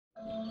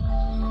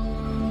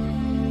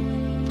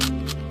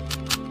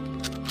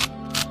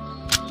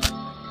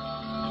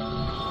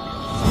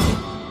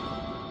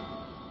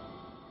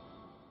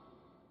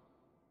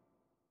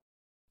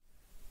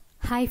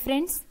Hi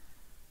friends,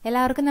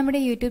 എല്ലാവർക്കും നമ്മുടെ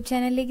YouTube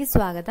ചാനലിലേക്ക്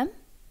സ്വാഗതം.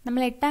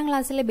 നമ്മൾ 8ാം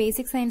ക്ലാസ്സിലെ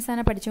ബേസിക് സയൻസ്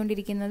ആണ്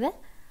പഠിച്ചുകൊണ്ടിരിക്കുന്നത്.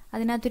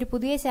 അതിനകത്തൊരു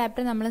പുതിയ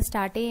ചാപ്റ്റർ നമ്മൾ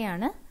സ്റ്റാർട്ട്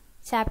ചെയ്യുകയാണ്.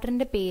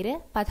 ചാപ്റ്ററിന്റെ പേര്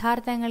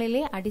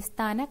പദാർത്ഥങ്ങളിലെ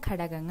അടിസ്ഥാന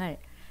ഘടകങ്ങൾ,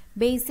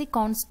 ബേസിക്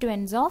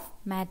കോൺസ്റ്റിറ്റ്യുവൻസ് ഓഫ്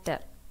മാറ്റർ.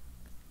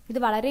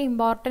 ഇത് വളരെ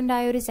ഇമ്പോർട്ടൻ്റ്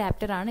ആയ ഒരു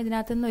ചാപ്റ്റർ ആണ്.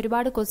 ഇതിനകത്ത് നിന്ന്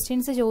ഒരുപാട്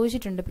ക്വസ്റ്റ്യൻസ്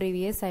ചോദിച്ചിട്ടുണ്ട്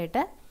പ്രീവിയസ്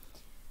ആയിട്ട്.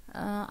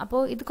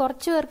 അപ്പോൾ ഇത്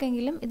കുറച്ച്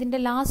പേർക്കെങ്കിലും ഇതിൻ്റെ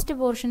ലാസ്റ്റ്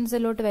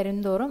പോർഷൻസിലോട്ട്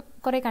വരുംതോറും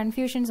കുറേ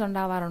കൺഫ്യൂഷൻസ്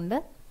ഉണ്ടാവാറുണ്ട്.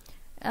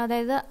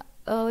 അതായത്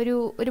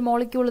ഒരു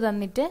മോളിക്യൂൾ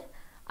തന്നിട്ട്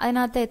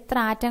അതിനകത്ത് എത്ര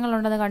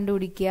ആറ്റങ്ങളുണ്ടെന്ന്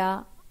കണ്ടുപിടിക്കുക,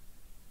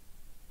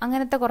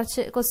 അങ്ങനത്തെ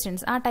കുറച്ച്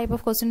ക്വസ്റ്റ്യൻസ്, ആ ടൈപ്പ്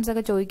ഓഫ് ക്വസ്റ്റ്യൻസ്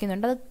ഒക്കെ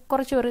ചോദിക്കുന്നുണ്ട്. അത്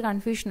കുറച്ച് പേർക്ക്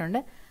കൺഫ്യൂഷനുണ്ട്.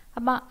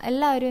 അപ്പം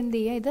എല്ലാവരും എന്ത്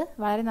ചെയ്യുക, ഇത്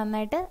വളരെ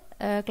നന്നായിട്ട്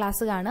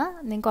ക്ലാസ് കാണുക.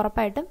 നിങ്ങൾക്ക്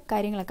ഉറപ്പായിട്ടും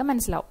കാര്യങ്ങളൊക്കെ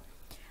മനസ്സിലാവും.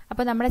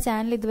 അപ്പോൾ നമ്മുടെ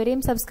ചാനൽ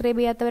ഇതുവരെയും സബ്സ്ക്രൈബ്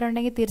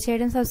ചെയ്യാത്തവരുണ്ടെങ്കിൽ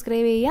തീർച്ചയായിട്ടും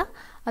സബ്സ്ക്രൈബ്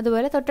ചെയ്യുക.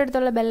 അതുപോലെ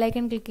തൊട്ടടുത്തുള്ള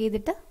ബെല്ലൈക്കൺ ക്ലിക്ക്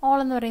ചെയ്തിട്ട് ഓൾ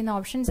എന്ന് പറയുന്ന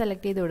ഓപ്ഷൻ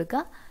സെലക്ട് ചെയ്ത്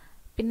കൊടുക്കുക.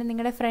 പിന്നെ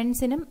നിങ്ങളുടെ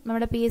ഫ്രണ്ട്സിനും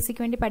നമ്മുടെ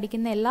PSCക്ക് വേണ്ടി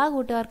പഠിക്കുന്ന എല്ലാ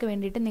കൂട്ടുകാർക്കും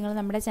വേണ്ടിയിട്ട് നിങ്ങൾ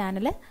നമ്മുടെ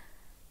ചാനൽ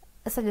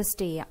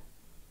സജസ്റ്റ് ചെയ്യാം.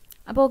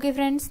 അപ്പോൾ ഓക്കെ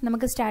ഫ്രണ്ട്സ്,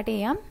 നമുക്ക് സ്റ്റാർട്ട്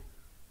ചെയ്യാം.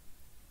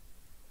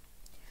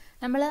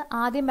 നമ്മൾ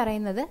ആദ്യം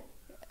പറയുന്നത്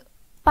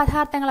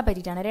പദാർത്ഥങ്ങളെ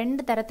പറ്റിയിട്ടാണ്.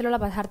 2 തരത്തിലുള്ള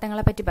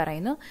പദാർത്ഥങ്ങളെ പറ്റി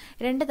പറയുന്നു.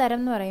 2 തരം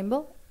എന്ന്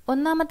പറയുമ്പോൾ,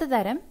 ഒന്നാമത്തെ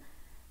തരം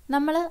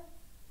നമ്മൾ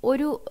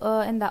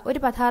ഒരു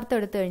പദാർത്ഥം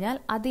എടുത്തു കഴിഞ്ഞാൽ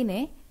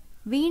അതിനെ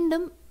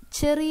വീണ്ടും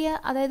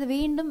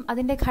വീണ്ടും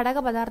അതിൻ്റെ ഘടക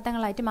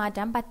പദാർത്ഥങ്ങളായിട്ട്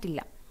മാറ്റാൻ പറ്റില്ല.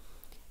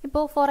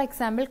 ഇപ്പോൾ ഫോർ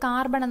എക്സാമ്പിൾ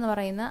കാർബൺ എന്ന്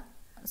പറയുന്ന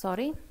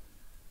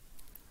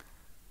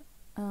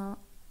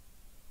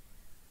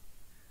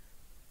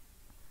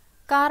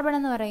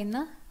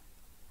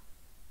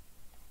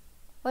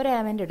ഒരു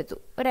എലമെന്റ്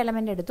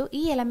എടുത്തു.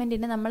 ഈ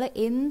എലമെന്റിനെ നമ്മൾ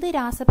എന്ത്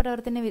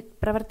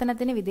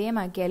പ്രവർത്തനത്തിന്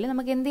വിധേയമാക്കിയാലും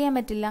നമുക്ക് എന്ത് ചെയ്യാൻ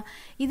പറ്റില്ല,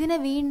 ഇതിനെ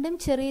വീണ്ടും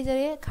ചെറിയ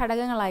ചെറിയ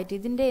ഘടകങ്ങളായിട്ട്,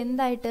 ഇതിന്റെ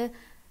എന്തായിട്ട്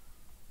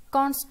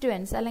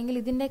കോൺസ്റ്റിറ്റ്യുവൻസ് അല്ലെങ്കിൽ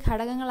ഇതിന്റെ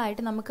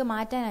ഘടകങ്ങളായിട്ട് നമുക്ക്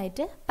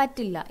മാറ്റാനായിട്ട്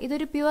പറ്റില്ല.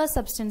 ഇതൊരു പ്യുവർ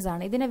സബ്സ്റ്റൻസ്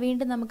ആണ്. ഇതിനെ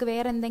വീണ്ടും നമുക്ക്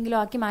വേറെ എന്തെങ്കിലും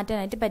ആക്കി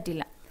മാറ്റാനായിട്ട്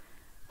പറ്റില്ല.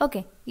 ഓക്കെ,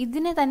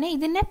 ഇതിനെ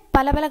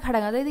പല പല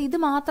ഘടകങ്ങൾ, അതായത് ഇത്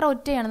മാത്രം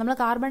ഒറ്റയാണ്. നമ്മൾ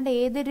കാർബണിന്റെ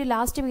ഏതൊരു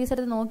ലാസ്റ്റ് പീസ്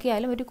എടുത്ത്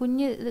നോക്കിയാലും, ഒരു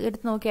കുഞ്ഞ്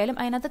എടുത്ത് നോക്കിയാലും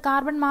അതിനകത്ത്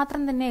കാർബൺ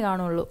മാത്രം തന്നെ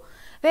കാണുള്ളൂ,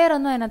 വേറെ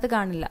ഒന്നും അതിനകത്ത്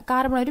കാണില്ല.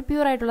 കാർബൺ ഒരു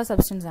പ്യൂർ ആയിട്ടുള്ള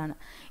സബ്സ്റ്റൻസ് ആണ്.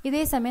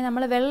 ഇതേ സമയം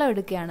നമ്മൾ വെള്ളം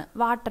എടുക്കുകയാണ്,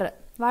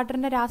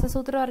 വാട്ടറിന്റെ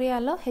രാസസൂത്രം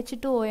അറിയാമല്ലോ,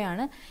 H2O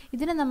ആണ്.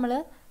 ഇതിനെ നമ്മൾ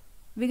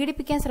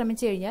വിഘടിപ്പിക്കാൻ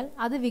ശ്രമിച്ചു കഴിഞ്ഞാൽ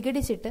അത്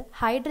വിഘടിച്ചിട്ട്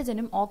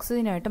ഹൈഡ്രജനും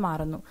ഓക്സിജനുമായിട്ട്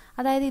മാറുന്നു.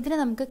 അതായത് ഇതിനെ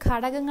നമുക്ക്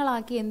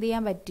ഘടകങ്ങളാക്കി എന്ത്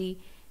ചെയ്യാൻ പറ്റി,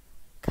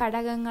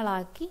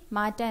 ഘടകങ്ങളാക്കി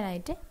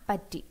മാറ്റാനായിട്ട്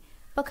പറ്റി.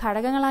 അപ്പോൾ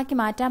ഘടകങ്ങളാക്കി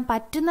മാറ്റാൻ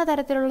പറ്റുന്ന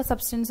തരത്തിലുള്ള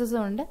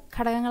സബ്സ്റ്റൻസസും ഉണ്ട്,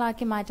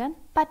 ഘടകങ്ങളാക്കി മാറ്റാൻ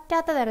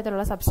പറ്റാത്ത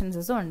തരത്തിലുള്ള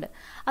സബ്സ്റ്റൻസസും ഉണ്ട്.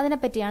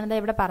 അതിനെപ്പറ്റിയാണ് ഇത്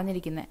ഇവിടെ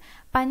പറഞ്ഞിരിക്കുന്നത്.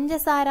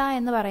 പഞ്ചസാര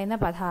എന്ന് പറയുന്ന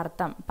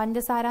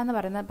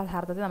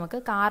പദാർത്ഥത്തെ നമുക്ക്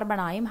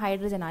കാർബണായും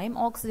ഹൈഡ്രജനായും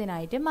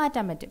ഓക്സിജനായിട്ടും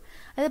മാറ്റാൻ പറ്റും.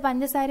 അതായത്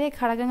പഞ്ചസാരയെ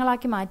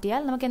ഘടകങ്ങളാക്കി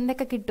മാറ്റിയാൽ നമുക്ക്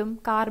എന്തൊക്കെ കിട്ടും,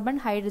 കാർബൺ,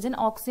 ഹൈഡ്രജൻ,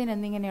 ഓക്സിജൻ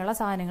എന്നിങ്ങനെയുള്ള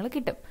സാധനങ്ങൾ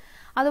കിട്ടും.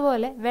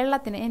 അതുപോലെ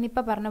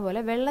ഞാനിപ്പോൾ പറഞ്ഞ പോലെ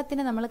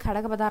വെള്ളത്തിന് നമ്മൾ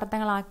ഘടക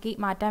പദാർത്ഥങ്ങളാക്കി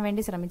മാറ്റാൻ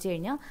വേണ്ടി ശ്രമിച്ചു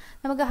കഴിഞ്ഞാൽ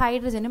നമുക്ക്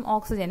ഹൈഡ്രജനും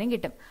ഓക്സിജനും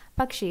കിട്ടും.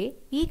 പക്ഷേ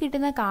ഈ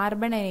കിട്ടുന്ന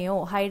കാർബണിനെയോ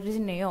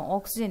ഹൈഡ്രജനെയോ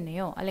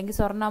ഓക്സിജനെയോ അല്ലെങ്കിൽ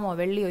സ്വർണ്ണമോ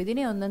വെള്ളിയോ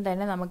ഇതിനെയൊന്നും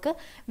തന്നെ നമുക്ക്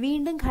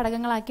വീണ്ടും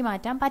ഘടകങ്ങളാക്കി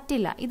മാറ്റാൻ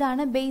പറ്റില്ല.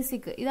 ഇതാണ്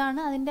ബേസിക്, ഇതാണ്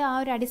അതിന്റെ ആ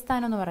ഒരു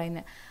അടിസ്ഥാനം എന്ന്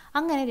പറയുന്നത്.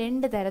 അങ്ങനെ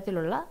 2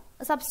 തരത്തിലുള്ള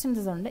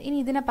സബ്സ്റ്റൻസസ് ഉണ്ട്. ഇനി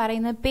ഇതിനെ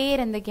പറയുന്ന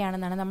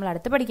പേരെന്തൊക്കെയാണെന്നാണ് നമ്മൾ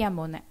അടുത്ത് പഠിക്കാൻ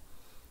പോകുന്നത്.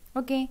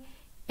 ഓക്കെ,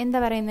 എന്താ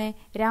പറയുന്നത്,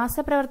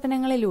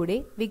 രാസപ്രവർത്തനങ്ങളിലൂടെ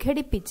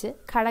വിഘടിപ്പിച്ച്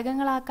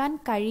ഘടകങ്ങളാക്കാൻ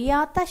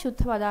കഴിയാത്ത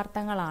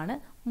ശുദ്ധപദാർത്ഥങ്ങളാണ്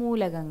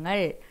മൂലകങ്ങൾ.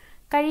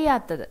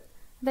 കഴിയാത്തത്,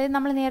 അതായത്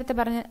നമ്മൾ നേരത്തെ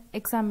പറഞ്ഞ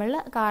എക്സാമ്പിളിൽ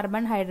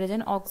കാർബൺ,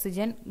 ഹൈഡ്രജൻ,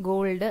 ഓക്സിജൻ,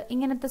 ഗോൾഡ്,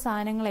 ഇങ്ങനത്തെ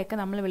സാധനങ്ങളെയൊക്കെ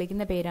നമ്മൾ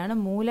വിളിക്കുന്ന പേരാണ്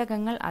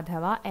മൂലകങ്ങൾ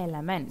അഥവാ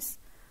എലമെന്റ്സ്.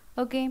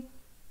 ഓക്കെ,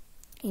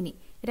 ഇനി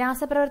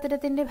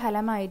രാസപ്രവർത്തനത്തിന്റെ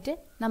ഫലമായിട്ട്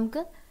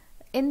നമുക്ക്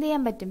എന്ത്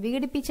ചെയ്യാൻ പറ്റും,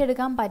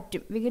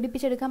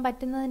 വിഘടിപ്പിച്ചെടുക്കാൻ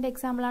പറ്റുന്നതിന്റെ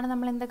എക്സാമ്പിളാണ്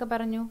നമ്മൾ എന്തൊക്കെ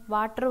പറഞ്ഞു,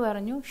 വാട്ടർ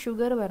പറഞ്ഞു,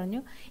 ഷുഗർ പറഞ്ഞു.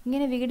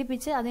 ഇങ്ങനെ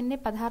വിഘടിപ്പിച്ച്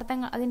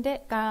അതിന്റെ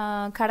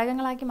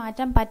ഘടകങ്ങളാക്കി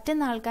മാറ്റാൻ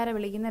പറ്റുന്ന ആൾക്കാരെ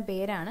വിളിക്കുന്ന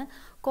പേരാണ്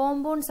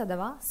കോമ്പൗണ്ട്സ്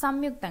അഥവാ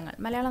സംയുക്തങ്ങൾ.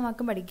 മലയാളം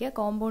വാക്കും പഠിക്കുക,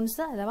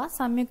 കോമ്പൗണ്ട്സ് അഥവാ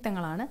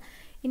സംയുക്തങ്ങളാണ്.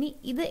 ഇനി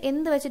ഇത്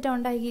എന്ത് വെച്ചിട്ടാണ്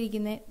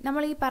ഉണ്ടാക്കിയിരിക്കുന്നത്,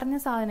 നമ്മൾ ഈ പറഞ്ഞ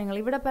സാധനങ്ങൾ,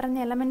 ഇവിടെ പറഞ്ഞ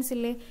എലമെന്റ്സ്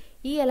ഇല്ലേ,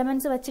 ഈ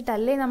എലമെന്റ്സ്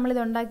വെച്ചിട്ടല്ലേ നമ്മൾ ഇത്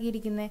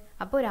ഉണ്ടാക്കിയിരിക്കുന്നത്.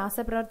 അപ്പോൾ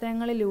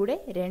രാസപ്രവർത്തനങ്ങളിലൂടെ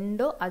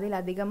 2ഓ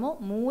അതിലധികമോ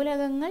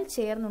മൂലകങ്ങൾ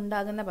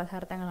ചേർന്നുണ്ടാകുന്ന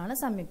പദാർത്ഥങ്ങളാണ്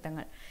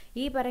സംയുക്തങ്ങൾ.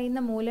 ഈ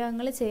പറയുന്ന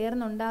മൂലകങ്ങൾ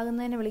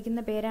ചേർന്നുണ്ടാകുന്നതിനെ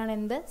വിളിക്കുന്ന പേരാണ്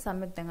എന്ത്,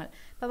 സംയുക്തങ്ങൾ.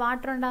 ഇപ്പൊ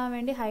വാട്ടർ ഉണ്ടാകാൻ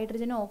വേണ്ടി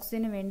ഹൈഡ്രജനും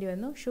ഓക്സിജനും വേണ്ടി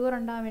വന്നു, ഷുഗർ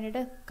ഉണ്ടാകാൻ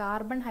വേണ്ടിയിട്ട്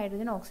കാർബൺ,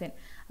 ഹൈഡ്രജൻ, ഓക്സിജൻ.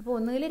 അപ്പോൾ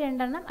ഒന്നുകിൽ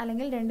 2 എണ്ണം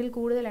അല്ലെങ്കിൽ 2ൽ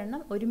കൂടുതൽ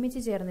എണ്ണം ഒരുമിച്ച്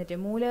ചേർന്നിട്ട്,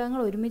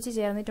 മൂലകങ്ങൾ ഒരുമിച്ച്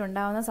ചേർന്നിട്ട്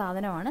ഉണ്ടാകുന്ന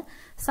സാധനമാണ്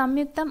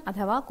സംയുക്തം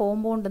അഥവാ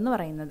കോമ്പൗണ്ട് എന്ന്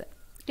പറയുന്നത്.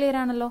 ക്ലിയർ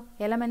ആണല്ലോ,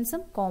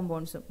 എലമെന്റ്സും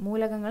കോമ്പൗണ്ട്സും,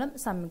 മൂലകങ്ങളും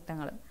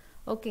സംയുക്തങ്ങളും.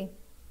 ഓക്കെ,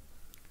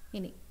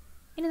 ഇനി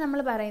നമ്മൾ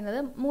പറയുന്നത്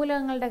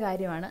മൂലകങ്ങളുടെ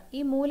കാര്യമാണ്. ഈ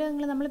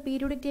മൂലകങ്ങൾ നമ്മൾ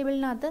പീരിയോഡിക്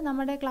ടേബിളിനകത്ത്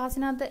നമ്മുടെ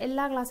ക്ലാസ്സിനകത്ത്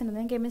എല്ലാ ക്ലാസ്സിനും,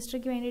 ഞാൻ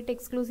കെമിസ്ട്രിക്ക് വേണ്ടിയിട്ട്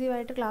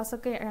എക്സ്ക്ലൂസീവായിട്ട്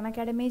ക്ലാസ്സൊക്കെ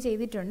അക്കാഡമി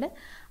ചെയ്തിട്ടുണ്ട്.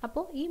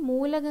 അപ്പോൾ ഈ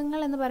മൂലകങ്ങൾ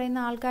എന്ന് പറയുന്ന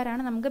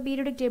ആൾക്കാരാണ് നമുക്ക്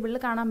പീരിയോഡിക് ടേബിളിൽ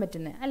കാണാൻ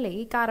പറ്റുന്നത്, അല്ലേ?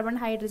 ഈ കാർബൺ,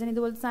 ഹൈഡ്രജൻ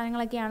ഇതുപോലത്തെ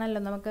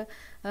സാധനങ്ങളൊക്കെയാണല്ലോ നമുക്ക്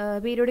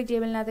പീരിയോഡിക്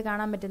ടേബിളിനകത്ത്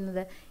കാണാൻ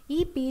പറ്റുന്നത്. ഈ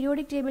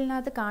പീരിയോഡിക്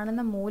ടേബിളിനകത്ത്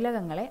കാണുന്ന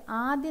മൂലകങ്ങളെ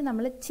ആദ്യം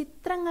നമ്മൾ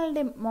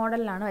ചിത്രങ്ങളുടെ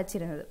മോഡലിലാണ്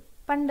വച്ചിരുന്നത്.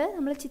 പണ്ട്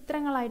നമ്മൾ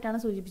ചിത്രങ്ങളായിട്ടാണ്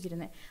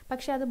സൂചിപ്പിച്ചിരുന്നത്.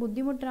 പക്ഷെ അത്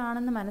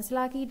ബുദ്ധിമുട്ടാണെന്ന്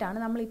മനസ്സിലാക്കിയിട്ടാണ്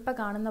നമ്മൾ ഇപ്പം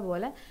കാണുന്ന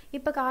പോലെ,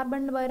 ഇപ്പം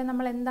കാർബണിന് പകരം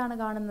നമ്മൾ എന്താണ്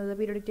കാണുന്നത്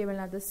പീരിയോഡിക്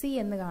ടേബിളിനകത്ത്? സി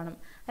എന്ന് കാണും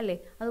അല്ലേ?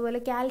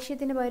 അതുപോലെ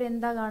കാൽഷ്യത്തിന് പകരം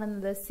എന്താ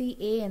കാണുന്നത്?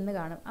 CA എന്ന്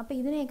കാണും. അപ്പം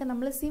ഇതിനെയൊക്കെ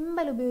നമ്മൾ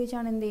സിമ്പൽ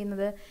ഉപയോഗിച്ചാണ് എന്ത്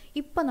ചെയ്യുന്നത്?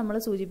 ഇപ്പം നമ്മൾ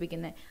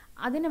സൂചിപ്പിക്കുന്നത്.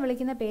 അതിനെ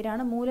വിളിക്കുന്ന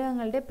പേരാണ്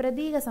മൂലകങ്ങളുടെ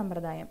പ്രതീക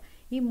സമ്പ്രദായം.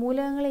 ഈ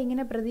മൂലകങ്ങളെ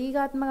ഇങ്ങനെ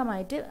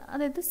പ്രതീകാത്മകമായിട്ട്,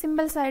 അതായത്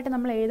സിമ്പിൾസ് ആയിട്ട്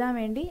നമ്മൾ എഴുതാൻ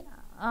വേണ്ടി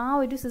ആ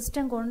ഒരു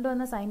സിസ്റ്റം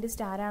കൊണ്ടുവന്ന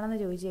സയൻറ്റിസ്റ്റ് ആരാണെന്ന്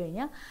ചോദിച്ചു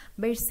കഴിഞ്ഞാൽ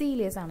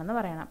ബെർസീലിയസ് ആണെന്ന്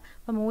പറയണം.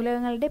 അപ്പം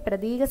മൂലകങ്ങളുടെ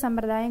പ്രതീക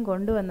സമ്പ്രദായം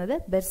കൊണ്ടുവന്നത്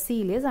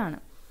ബെർസീലിയസ് ആണ്.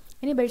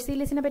 ഇനി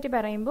ബെർസീലിയസിനെ പറ്റി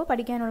പറയുമ്പോൾ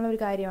പഠിക്കാനുള്ള ഒരു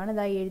കാര്യമാണ്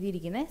ഇതായി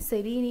എഴുതിയിരിക്കുന്നത്.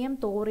 സെലീനിയം,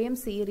 തോറിയം,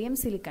 സീറിയം,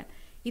 സിലിക്കൺ,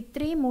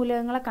 ഇത്രയും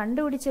മൂലകങ്ങളെ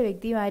കണ്ടുപിടിച്ച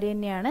വ്യക്തി ആര്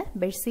തന്നെയാണ്?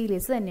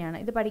 ബെർസീലിയസ് തന്നെയാണ്.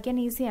 ഇത് പഠിക്കാൻ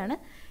ഈസിയാണ്.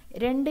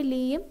 2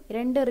 ലീയും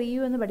 2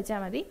 റിയും എന്ന്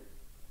പഠിച്ചാൽ മതി.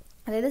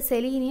 അതായത്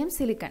സെലീനിയം,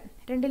 സിലിക്കൺ,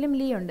 രണ്ടിലും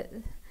ലീ ഉണ്ട്.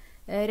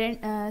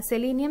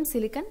 സെലീനിയം,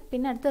 സിലിക്കൺ,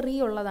 പിന്നെ അടുത്ത റീ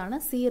ഉള്ളതാണ്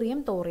സീറിയം,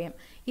 തോറിയം.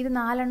 ഇത്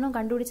 4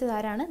 കണ്ടുപിടിച്ചത്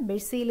ആരാണ്?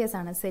 ബെർസീലിയസ്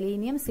ആണ്.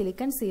 Selenium,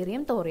 silicon,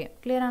 cerium, thorium.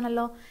 Clear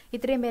ആണല്ലോ?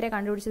 ഇത്രയും പേരെ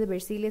കണ്ടുപിടിച്ചത്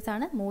ബെർസീലിയസ്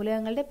ആണ്.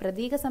 മൂലകങ്ങളുടെ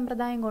പ്രതീക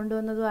സമ്പ്രദായം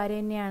കൊണ്ടുവന്നതും ആര്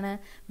തന്നെയാണ്?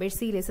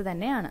 ബെർസീലിയസ്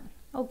തന്നെയാണ്.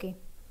 ഓക്കെ,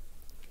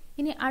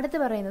 ഇനി അടുത്ത്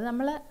പറയുന്നത്,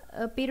 നമ്മൾ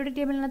പീരിയോഡിക്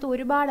ടേബിളിനകത്ത്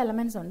ഒരുപാട്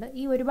എലമെന്റ്സ് ഉണ്ട്.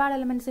 ഈ ഒരുപാട്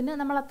എലമെന്റ്സിന്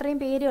നമ്മൾ അത്രയും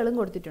പേരുകളും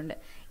കൊടുത്തിട്ടുണ്ട്.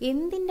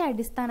 എന്തിന്റെ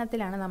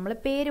അടിസ്ഥാനത്തിലാണ് നമ്മൾ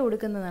പേര്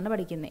കൊടുക്കുന്നതെന്നാണ്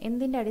പഠിക്കുന്നത്.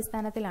 എന്തിന്റെ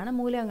അടിസ്ഥാനത്തിലാണ്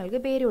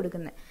മൂലകങ്ങൾക്ക് പേര്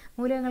കൊടുക്കുന്നത്?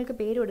 മൂലകങ്ങൾക്ക്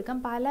പേര് കൊടുക്കാൻ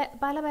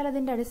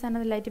പലതിന്റെ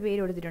അടിസ്ഥാനത്തിലായിട്ട് പേര്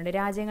കൊടുത്തിട്ടുണ്ട്.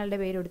 രാജ്യങ്ങളുടെ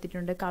പേര്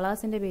കൊടുത്തിട്ടുണ്ട്,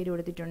 കളേഴ്സിന്റെ പേര്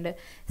കൊടുത്തിട്ടുണ്ട്,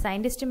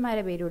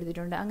 സയന്റിസ്റ്റുമാരുടെ പേര്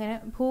കൊടുത്തിട്ടുണ്ട്, അങ്ങനെ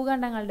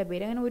ഭൂഖണ്ഡങ്ങളുടെ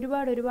പേര്, അങ്ങനെ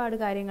ഒരുപാട്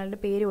കാര്യങ്ങളുടെ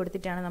പേര്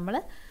കൊടുത്തിട്ടാണ് നമ്മൾ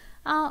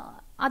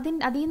അതിൽ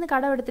നിന്ന്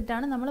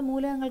കടമെടുത്തിട്ടാണ് നമ്മൾ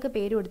മൂലകങ്ങൾക്ക്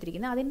പേര്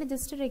കൊടുത്തിരിക്കുന്നത്. അതിൻ്റെ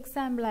ജസ്റ്റ് ഒരു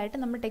എക്സാമ്പിളായിട്ട്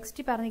നമ്മൾ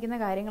ടെക്സ്റ്റിൽ പറഞ്ഞിരിക്കുന്ന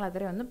കാര്യങ്ങൾ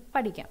അത്രയും ഒന്ന്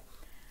പഠിക്കാം.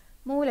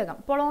 മൂലകം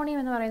പൊളോണിയം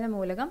എന്ന് പറയുന്ന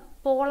മൂലകം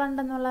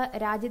പോളണ്ട് എന്നുള്ള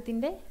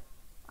രാജ്യത്തിൻ്റെ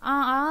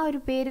ആ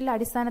ഒരു പേരിൽ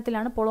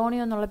അടിസ്ഥാനത്തിലാണ്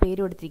പൊളോണിയം എന്നുള്ള പേര്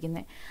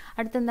കൊടുത്തിരിക്കുന്നത്.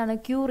 അടുത്തെന്താണ്?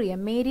 ക്യൂറിയം,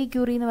 മേരി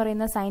ക്യൂറി എന്ന്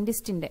പറയുന്ന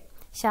സയന്റിസ്റ്റിന്റെ,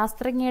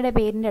 ശാസ്ത്രജ്ഞയുടെ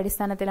പേരിന്റെ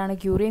അടിസ്ഥാനത്തിലാണ്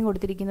ക്യൂറിയം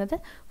കൊടുത്തിരിക്കുന്നത്.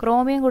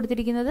 ക്രോമിയം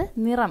കൊടുത്തിരിക്കുന്നത്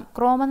നിറം,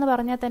 ക്രോം എന്ന്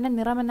പറഞ്ഞാൽ തന്നെ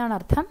നിറം എന്നാണ്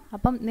അർത്ഥം.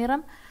 അപ്പം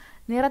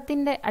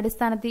നിറത്തിന്റെ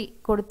അടിസ്ഥാനത്തിൽ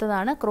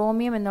കൊടുത്തതാണ്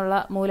ക്രോമിയം എന്നുള്ള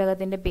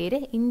മൂലകത്തിന്റെ പേര്.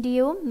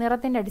 ഇൻഡിയവും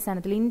നിറത്തിന്റെ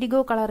അടിസ്ഥാനത്തിൽ, ഇൻഡിഗോ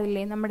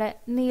കളറില്ലേ നമ്മുടെ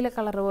നീല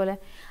കളർ പോലെ,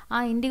 ആ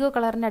ഇൻഡിഗോ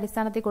കളറിന്റെ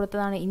അടിസ്ഥാനത്തിൽ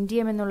കൊടുത്തതാണ്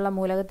ഇൻഡിയം എന്നുള്ള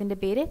മൂലകത്തിന്റെ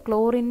പേര്.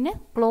 ക്ലോറിന്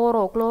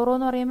ക്ലോറോ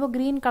എന്ന് പറയുമ്പോൾ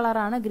ഗ്രീൻ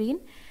കളറാണ്, ഗ്രീൻ.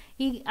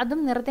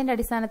 അതും നിറത്തിന്റെ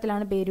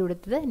അടിസ്ഥാനത്തിലാണ് പേര്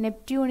കൊടുത്തത്.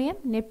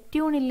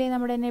 നെപ്റ്റ്യൂൺ ഇല്ലേ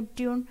നമ്മുടെ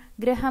നെപ്റ്റ്യൂൺ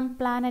ഗ്രഹം,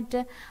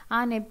 പ്ലാനറ്റ്, ആ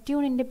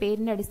നെപ്റ്റ്യൂണിന്റെ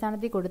പേരിന്റെ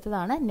അടിസ്ഥാനത്തിൽ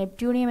കൊടുത്തതാണ്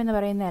നെപ്റ്റ്യൂണിയം എന്ന്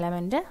പറയുന്ന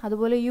എലമെന്റ്.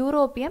 അതുപോലെ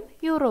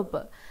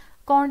യൂറോപ്പ്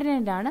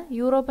കോണ്ടിനെന്റ് ആണ്.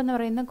 യൂറോപ്പ് എന്ന്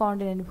പറയുന്ന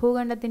കോണ്ടിനെന്റ്,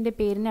 ഭൂഖണ്ഡത്തിന്റെ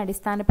പേരിനെ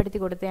അടിസ്ഥാനപ്പെടുത്തി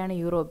കൊടുത്തതാണ്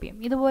യൂറോപ്യം.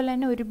 ഇതുപോലെ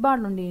തന്നെ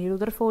ഒരുപാടുണ്ട്.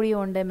 റുദർഫോർഡിയം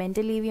ഉണ്ട്,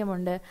 മെന്റലീവിയം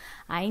ഉണ്ട്,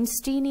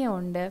 ഐൻസ്റ്റീനിയം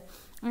ഉണ്ട്,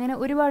 അങ്ങനെ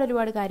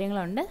ഒരുപാട്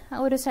കാര്യങ്ങളുണ്ട്.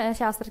 ഒരു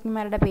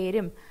ശാസ്ത്രജ്ഞന്മാരുടെ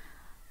പേരും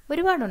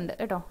ഒരുപാടുണ്ട്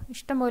കേട്ടോ,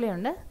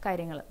 ഇഷ്ടംപോലെയുണ്ട്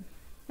കാര്യങ്ങൾ.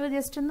 ഇത്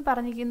ജസ്റ്റ് ഒന്ന്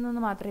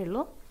പറഞ്ഞിരിക്കുന്നു മാത്രമേ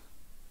ഉള്ളൂ.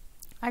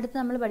 അടുത്ത്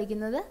നമ്മൾ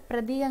പഠിക്കുന്നത്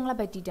പ്രതീകങ്ങളെ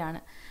പറ്റിയിട്ടാണ്.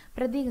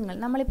 പ്രതീകങ്ങൾ,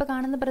 നമ്മളിപ്പോൾ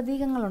കാണുന്ന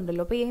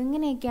പ്രതീകങ്ങളുണ്ടല്ലോ, അപ്പോൾ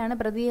എങ്ങനെയൊക്കെയാണ്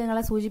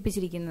പ്രതീകങ്ങളെ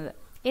സൂചിപ്പിച്ചിരിക്കുന്നത്,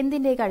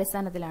 എന്തിൻ്റെയൊക്കെ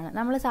അടിസ്ഥാനത്തിലാണ്?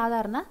 നമ്മൾ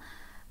സാധാരണ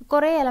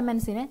കുറേ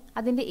എലമെന്റ്സിന്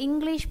അതിൻ്റെ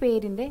ഇംഗ്ലീഷ്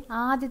പേരിൻ്റെ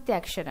ആദ്യത്തെ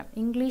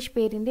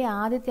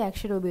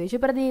അക്ഷരം ഉപയോഗിച്ച്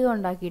പ്രതീകം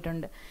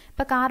ഉണ്ടാക്കിയിട്ടുണ്ട്.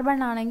 ഇപ്പം കാർബൺ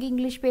ആണെങ്കിൽ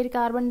ഇംഗ്ലീഷ് പേര്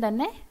കാർബൺ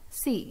തന്നെ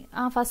C,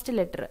 ആ ഫസ്റ്റ്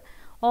ലെറ്റർ.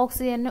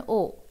 ഓക്സിജന്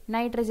O,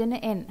 നൈട്രജന്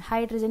N,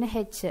 ഹൈഡ്രജന്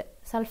H,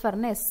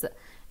 സൾഫറിന് S.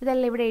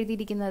 ഇതല്ല ഇവിടെ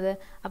എഴുതിയിരിക്കുന്നത്.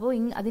 അപ്പോൾ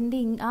അതിൻ്റെ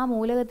ആ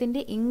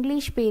മൂലകത്തിൻ്റെ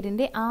ഇംഗ്ലീഷ്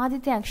പേരിൻ്റെ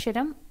ആദ്യത്തെ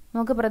അക്ഷരം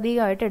നമുക്ക്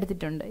പ്രതീകമായിട്ട്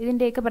എടുത്തിട്ടുണ്ട്.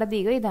 ഇതിൻ്റെയൊക്കെ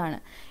പ്രതീകം ഇതാണ്.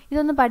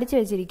 ഇതൊന്ന് പഠിച്ചു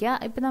വെച്ചിരിക്കുക.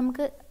 ഇപ്പം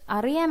നമുക്ക്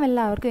അറിയാം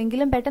എല്ലാവർക്കും,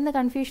 എങ്കിലും പെട്ടെന്ന്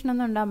കൺഫ്യൂഷൻ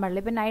ഒന്നും ഉണ്ടാകാൻ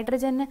പാടില്ല. ഇപ്പം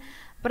നൈട്രജന്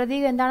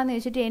പ്രതീകം എന്താണെന്ന്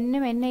ചോദിച്ചിട്ട്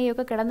N-ഉം NA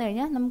ഒക്കെ കിടന്നു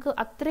കഴിഞ്ഞാൽ നമുക്ക്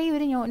അത്രയും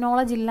ഒരു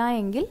നോളജ് ഇല്ല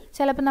എങ്കിൽ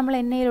ചിലപ്പോൾ നമ്മൾ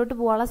NAയിലോട്ട്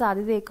പോകാനുള്ള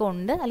സാധ്യതയൊക്കെ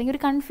ഉണ്ട്, അല്ലെങ്കിൽ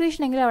ഒരു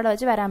കൺഫ്യൂഷൻ എങ്കിലും അവിടെ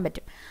വെച്ച് വരാൻ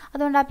പറ്റും.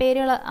 അതുകൊണ്ട് ആ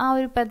പേരുകൾ, ആ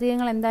ഒരു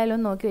പ്രതീകങ്ങൾ എന്തായാലും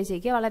ഒന്ന് നോക്കി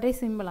വെച്ചേക്കുക, വളരെ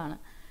സിമ്പിളാണ്.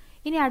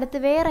 ഇനി അടുത്ത്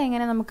വേറെ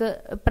എങ്ങനെ നമുക്ക്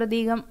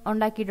പ്രതീകം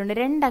ഉണ്ടാക്കിയിട്ടുണ്ട്?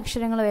 2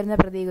 അക്ഷരങ്ങൾ വരുന്ന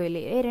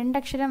പ്രതീകമില്ലേ? 2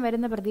 അക്ഷരം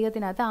വരുന്ന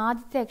പ്രതീകത്തിനകത്ത്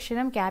ആദ്യത്തെ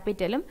അക്ഷരം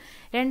ക്യാപിറ്റലും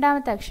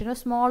രണ്ടാമത്തെ അക്ഷരം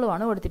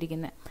സ്മോളുമാണ്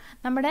കൊടുത്തിരിക്കുന്നത്.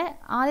 നമ്മുടെ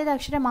ആദ്യത്തെ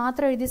അക്ഷരം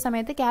മാത്രം എഴുതിയ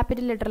സമയത്ത്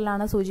ക്യാപിറ്റൽ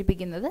ലെറ്ററിലാണ്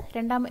സൂചിപ്പിക്കുന്നത്.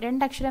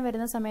 2 അക്ഷരം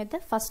വരുന്ന സമയത്ത്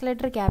ഫസ്റ്റ്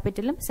ലെറ്റർ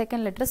ക്യാപിറ്റലും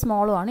സെക്കൻഡ് ലെറ്റർ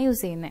സ്മോളും ആണ്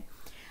യൂസ് ചെയ്യുന്നത്.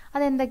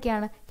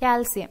 അതെന്തൊക്കെയാണ്?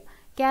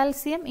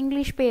 കാൽസ്യം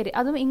ഇംഗ്ലീഷ് പേര്,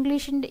 അതും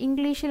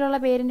ഇംഗ്ലീഷിലുള്ള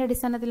പേരിന്റെ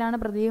അടിസ്ഥാനത്തിലാണ്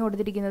പ്രതീകം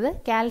കൊടുത്തിരിക്കുന്നത്.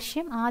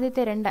 കാൽഷ്യം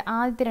ആദ്യത്തെ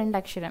രണ്ട്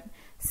അക്ഷരം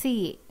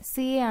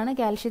CA ആണ്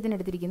കാൽഷ്യത്തിന്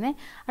എടുത്തിരിക്കുന്നത്.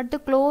 അടുത്ത്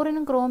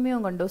ക്ലോറിനും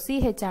ക്രോമിയവും കണ്ടോ,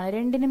 CH ആണ്,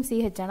 രണ്ടിനും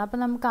CH ആണ്. അപ്പം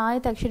നമുക്ക്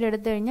ആദ്യത്തെ അക്ഷരം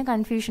എടുത്തു കഴിഞ്ഞാൽ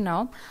കൺഫ്യൂഷൻ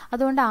ആവും.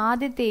 അതുകൊണ്ട്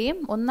ആദ്യത്തെയും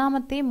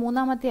ഒന്നാമത്തെയും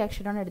മൂന്നാമത്തെയും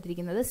അക്ഷരമാണ്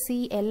എടുത്തിരിക്കുന്നത്.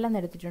 CL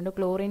എന്ന് എടുത്തിട്ടുണ്ട്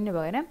ക്ലോറിന്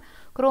പകരം.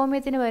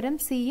 ക്രോമിയത്തിന് പകരം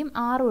Cയും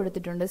Rഉം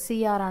എടുത്തിട്ടുണ്ട്.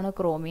 CR ആണ്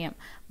ക്രോമിയം.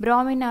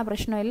 ബ്രോമിന് ആ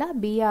പ്രശ്നമില്ല,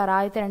 BR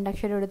ആദ്യത്തെ 2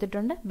 അക്ഷരം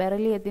എടുത്തിട്ടുണ്ട്.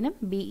 ബെറിലിയത്തിനും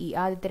BE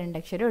ആദ്യത്തെ 2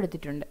 അക്ഷരം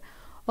എടുത്തിട്ടുണ്ട്.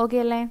 ഓക്കെ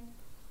അല്ലേ?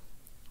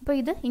 അപ്പോൾ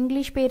ഇത്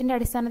ഇംഗ്ലീഷ് പേരിന്റെ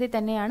അടിസ്ഥാനത്തിൽ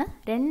തന്നെയാണ്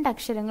 2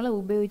 അക്ഷരങ്ങൾ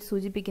ഉപയോഗിച്ച്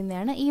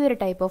സൂചിപ്പിക്കുന്നതാണ് ഈ ഒരു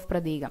ടൈപ്പ് ഓഫ്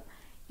പ്രതീകം.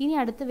 ഇനി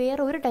അടുത്ത്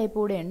വേറെ ഒരു ടൈപ്പ്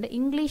കൂടെയുണ്ട്.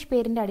 ഇംഗ്ലീഷ്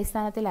പേരിന്റെ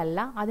അടിസ്ഥാനത്തിലല്ല,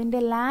 അതിന്റെ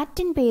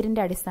ലാറ്റിൻ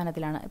പേരിന്റെ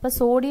അടിസ്ഥാനത്തിലാണ്. ഇപ്പോൾ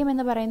സോഡിയം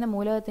എന്ന് പറയുന്ന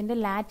മൂലകത്തിന്റെ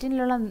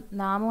ലാറ്റിനിലുള്ള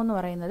നാമം എന്ന്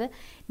പറയുന്നത്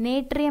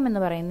നേട്രിയം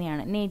എന്ന്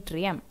പറയുന്നതാണ്.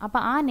 നേട്രിയം.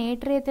 അപ്പോൾ ആ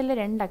നേട്രിയത്തിലെ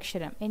 2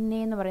 അക്ഷരം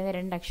NA എന്ന് പറയുന്ന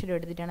 2 അക്ഷരം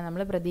എടുത്തിട്ടാണ്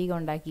നമ്മൾ പ്രതീകം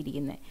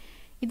ഉണ്ടാക്കിയിരിക്കുന്നത്.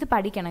 ഇത്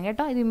പഠിക്കണം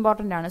കേട്ടോ, ഇത്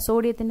ഇമ്പോർട്ടൻ്റ് ആണ്.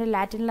 സോഡിയത്തിൻ്റെ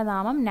ലാറ്റിനിലെ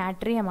നാമം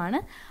നാട്രിയമാണ്.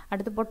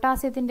 അടുത്ത്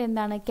പൊട്ടാസ്യത്തിൻ്റെ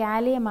എന്താണ്?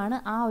 കാലിയമാണ്.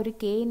 ആ ഒരു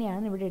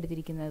കെനെയാണ് ഇവിടെ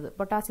എടുത്തിരിക്കുന്നത്.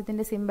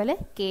 പൊട്ടാസ്യത്തിൻ്റെ സിമ്പൽ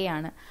കെ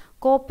ആണ്.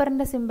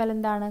 കോപ്പറിൻ്റെ സിമ്പൽ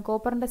എന്താണ്?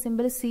 കോപ്പറിൻ്റെ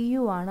സിമ്പൽ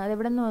Cu ആണ്.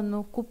 അതെവിടെ നിന്ന് വന്നു?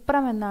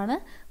 കുപ്രം എന്നാണ്.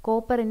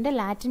 കോപ്പറിൻ്റെ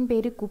ലാറ്റിൻ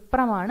പേര്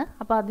കുപ്രമാണ്.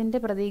 അപ്പോൾ അതിൻ്റെ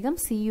പ്രതീകം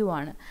Cu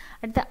ആണ്.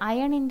 അടുത്ത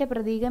അയണിൻ്റെ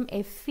പ്രതീകം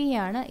Fe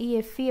ആണ്. ഈ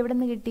Fe എവിടെ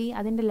നിന്ന് കിട്ടി?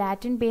 അതിൻ്റെ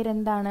ലാറ്റിൻ പേര്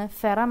എന്താണ്?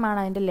 ഫെറമാണ്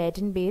അതിൻ്റെ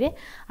ലാറ്റിൻ പേര്.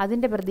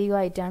 അതിൻ്റെ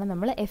പ്രതീകമായിട്ടാണ്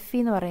നമ്മൾ Fe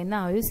എന്ന് പറയുന്ന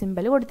ആ ഒരു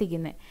സിമ്പൽ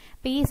കൊടുത്തിരിക്കുന്നത്.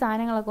 അപ്പോൾ ഈ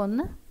സാധനങ്ങളൊക്കെ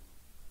ഒന്ന്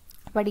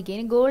പഠിക്കുക.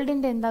 ഇനി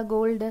ഗോൾഡിൻ്റെ എന്താ?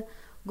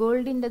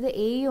 ഗോൾഡിൻ്റെത്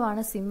AU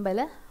ആണ് സിമ്പൽ.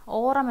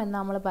 ഓറം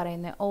എന്നാണ് നമ്മൾ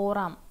പറയുന്നത്.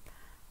 ഓറാം.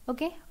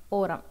 Okay,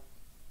 aurum.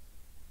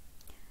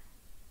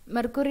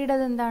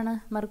 മെർക്കുറിയുടേത് എന്താണ്?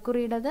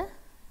 മെർക്കുറിയുടേത്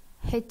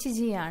Hg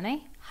ആണ്.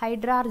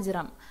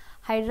 ഹൈഡ്രാർജിറം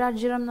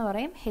എന്ന്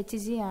പറയും.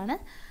 Hg ആണ്.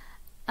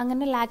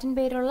 അങ്ങനെ ലാറ്റിൻ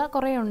പേരുള്ള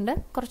കുറേ ഉണ്ട്,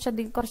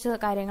 കുറച്ച്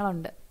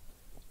കാര്യങ്ങളുണ്ട്.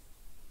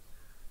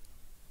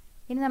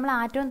 ഇനി നമ്മൾ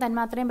ആറ്റവും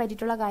തന്മാത്രയും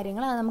പറ്റിയിട്ടുള്ള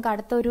കാര്യങ്ങൾ അത് നമുക്ക്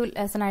അടുത്തൊരു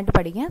ലെസണായിട്ട്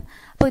പഠിക്കാം.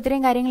 അപ്പോൾ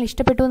ഇത്രയും കാര്യങ്ങൾ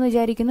ഇഷ്ടപ്പെട്ടു എന്ന്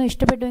വിചാരിക്കുന്നു.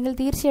 ഇഷ്ടപ്പെട്ടുവെങ്കിൽ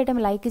തീർച്ചയായിട്ടും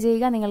ലൈക്ക്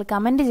ചെയ്യുക, നിങ്ങൾ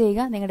കമൻറ്റ്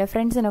ചെയ്യുക, നിങ്ങളുടെ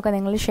ഫ്രണ്ട്സിനൊക്കെ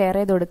നിങ്ങൾ ഷെയർ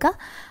ചെയ്ത് കൊടുക്കുക.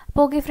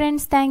 അപ്പോൾ okay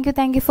friends,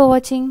 thank you for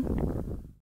watching.